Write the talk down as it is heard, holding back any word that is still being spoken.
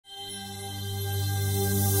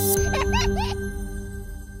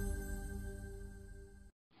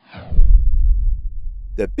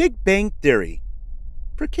The Big Bang Theory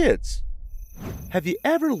for kids. Have you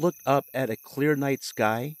ever looked up at a clear night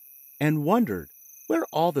sky and wondered where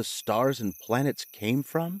all the stars and planets came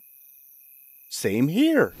from? Same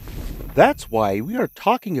here. That's why we are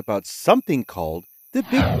talking about something called the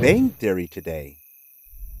Big Bang Theory today.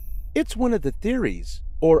 It's one of the theories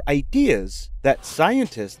or ideas that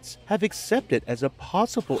scientists have accepted as a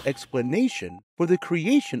possible explanation for the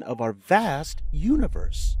creation of our vast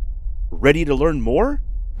universe. Ready to learn more?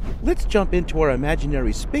 Let's jump into our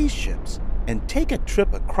imaginary spaceships and take a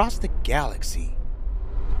trip across the galaxy.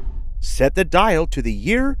 Set the dial to the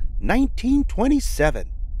year 1927.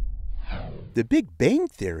 The Big Bang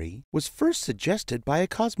Theory was first suggested by a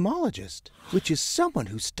cosmologist, which is someone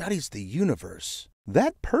who studies the universe.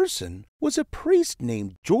 That person was a priest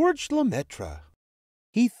named Georges Lemaître.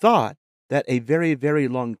 He thought that a very, very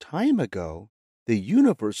long time ago, the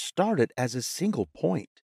universe started as a single point,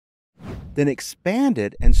 then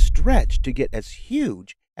expanded and stretched to get as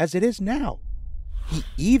huge as it is now. He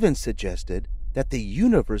even suggested that the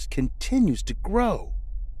universe continues to grow,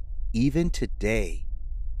 even today.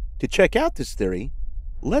 To check out this theory,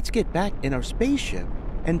 let's get back in our spaceship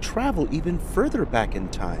and travel even further back in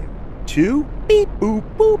time to beep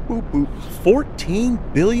boop boop boop boop 14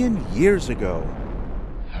 billion years ago.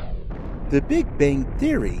 The Big Bang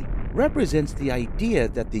Theory represents the idea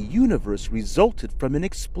that the universe resulted from an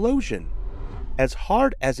explosion. As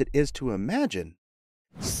hard as it is to imagine,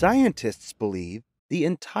 scientists believe the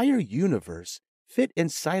entire universe fit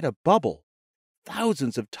inside a bubble,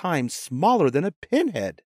 thousands of times smaller than a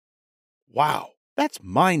pinhead. Wow, that's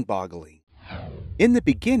mind-boggling. In the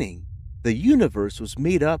beginning, the universe was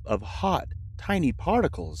made up of hot, tiny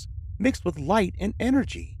particles mixed with light and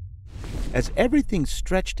energy. As everything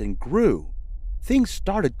stretched and grew, things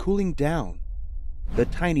started cooling down. The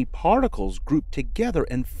tiny particles grouped together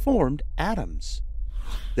and formed atoms.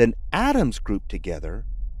 Then atoms grouped together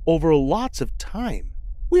over lots of time.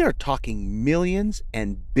 We are talking millions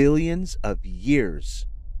and billions of years.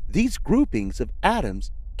 These groupings of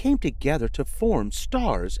atoms came together to form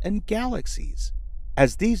stars and galaxies.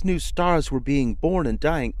 As these new stars were being born and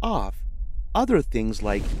dying off, other things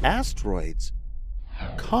like asteroids,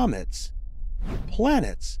 comets,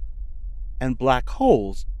 planets, and black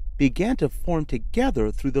holes began to form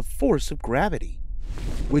together through the force of gravity,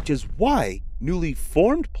 which is why newly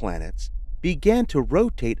formed planets began to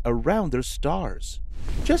rotate around their stars,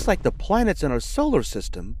 just like the planets in our solar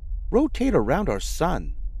system rotate around our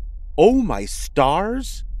sun. Oh my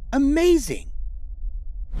stars! Amazing!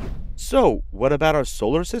 So, what about our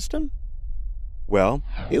solar system? Well,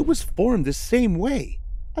 it was formed the same way,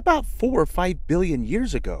 about 4 or 5 billion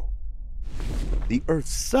years ago. The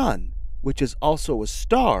Earth's sun, which is also a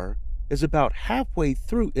star, is about halfway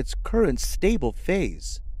through its current stable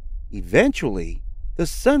phase. Eventually, the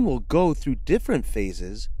sun will go through different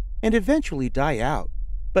phases and eventually die out,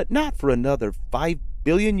 but not for another 5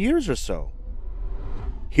 billion years or so.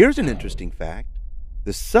 Here's an interesting fact.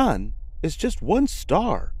 The sun is just one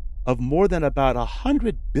star of more than about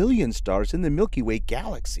 100 billion stars in the Milky Way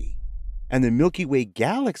galaxy. And the Milky Way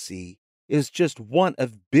galaxy is just one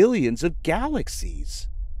of billions of galaxies.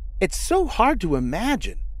 It's so hard to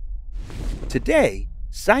imagine. Today,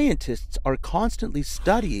 scientists are constantly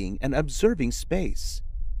studying and observing space,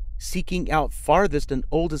 seeking out farthest and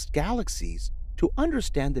oldest galaxies to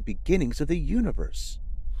understand the beginnings of the universe.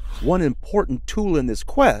 One important tool in this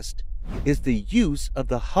quest is the use of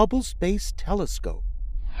the Hubble Space Telescope,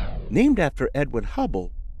 named after Edwin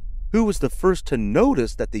Hubble, who was the first to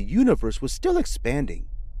notice that the universe was still expanding,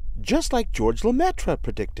 just like Georges Lemaître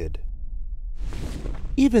predicted.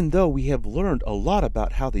 Even though we have learned a lot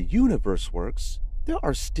about how the universe works, there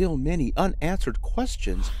are still many unanswered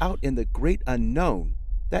questions out in the great unknown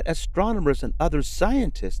that astronomers and other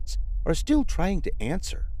scientists are still trying to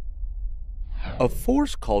answer. A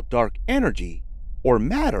force called dark energy, or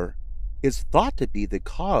matter, is thought to be the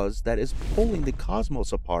cause that is pulling the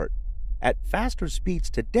cosmos apart at faster speeds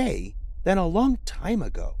today than a long time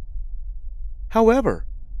ago. However,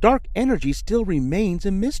 dark energy still remains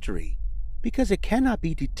a mystery because it cannot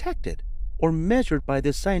be detected or measured by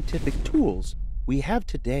the scientific tools we have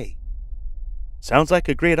today. Sounds like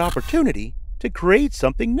a great opportunity to create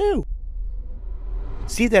something new.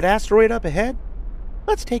 See that asteroid up ahead?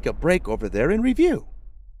 Let's take a break over there and review.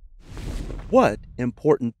 What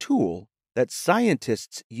important tool that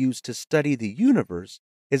scientists use to study the universe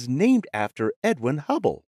is named after Edwin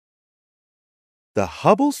Hubble? The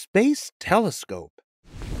Hubble Space Telescope.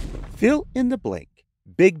 Fill in the blank.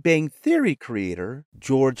 Big Bang Theory creator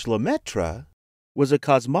Georges Lemaître was a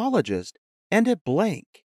cosmologist and a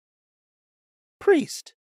blank.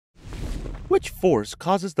 Priest. Which force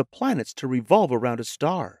causes the planets to revolve around a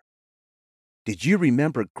star? Did you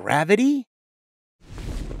remember gravity?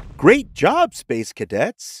 Great job, space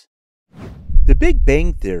cadets! The Big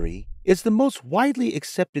Bang Theory is the most widely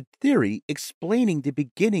accepted theory explaining the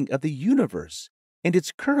beginning of the universe and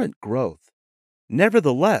its current growth.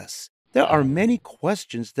 Nevertheless, there are many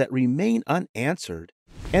questions that remain unanswered,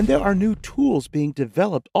 and there are new tools being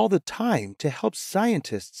developed all the time to help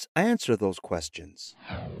scientists answer those questions.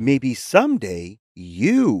 Maybe someday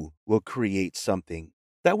you will create something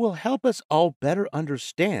that will help us all better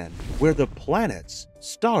understand where the planets,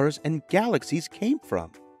 stars, and galaxies came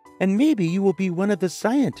from. And maybe you will be one of the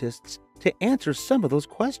scientists to answer some of those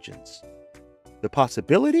questions. The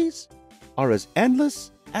possibilities are as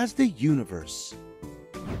endless as the universe.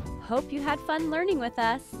 Hope you had fun learning with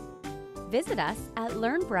us. Visit us at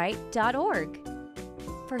learnbright.org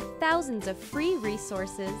for thousands of free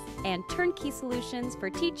resources and turnkey solutions for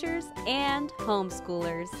teachers and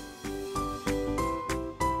homeschoolers.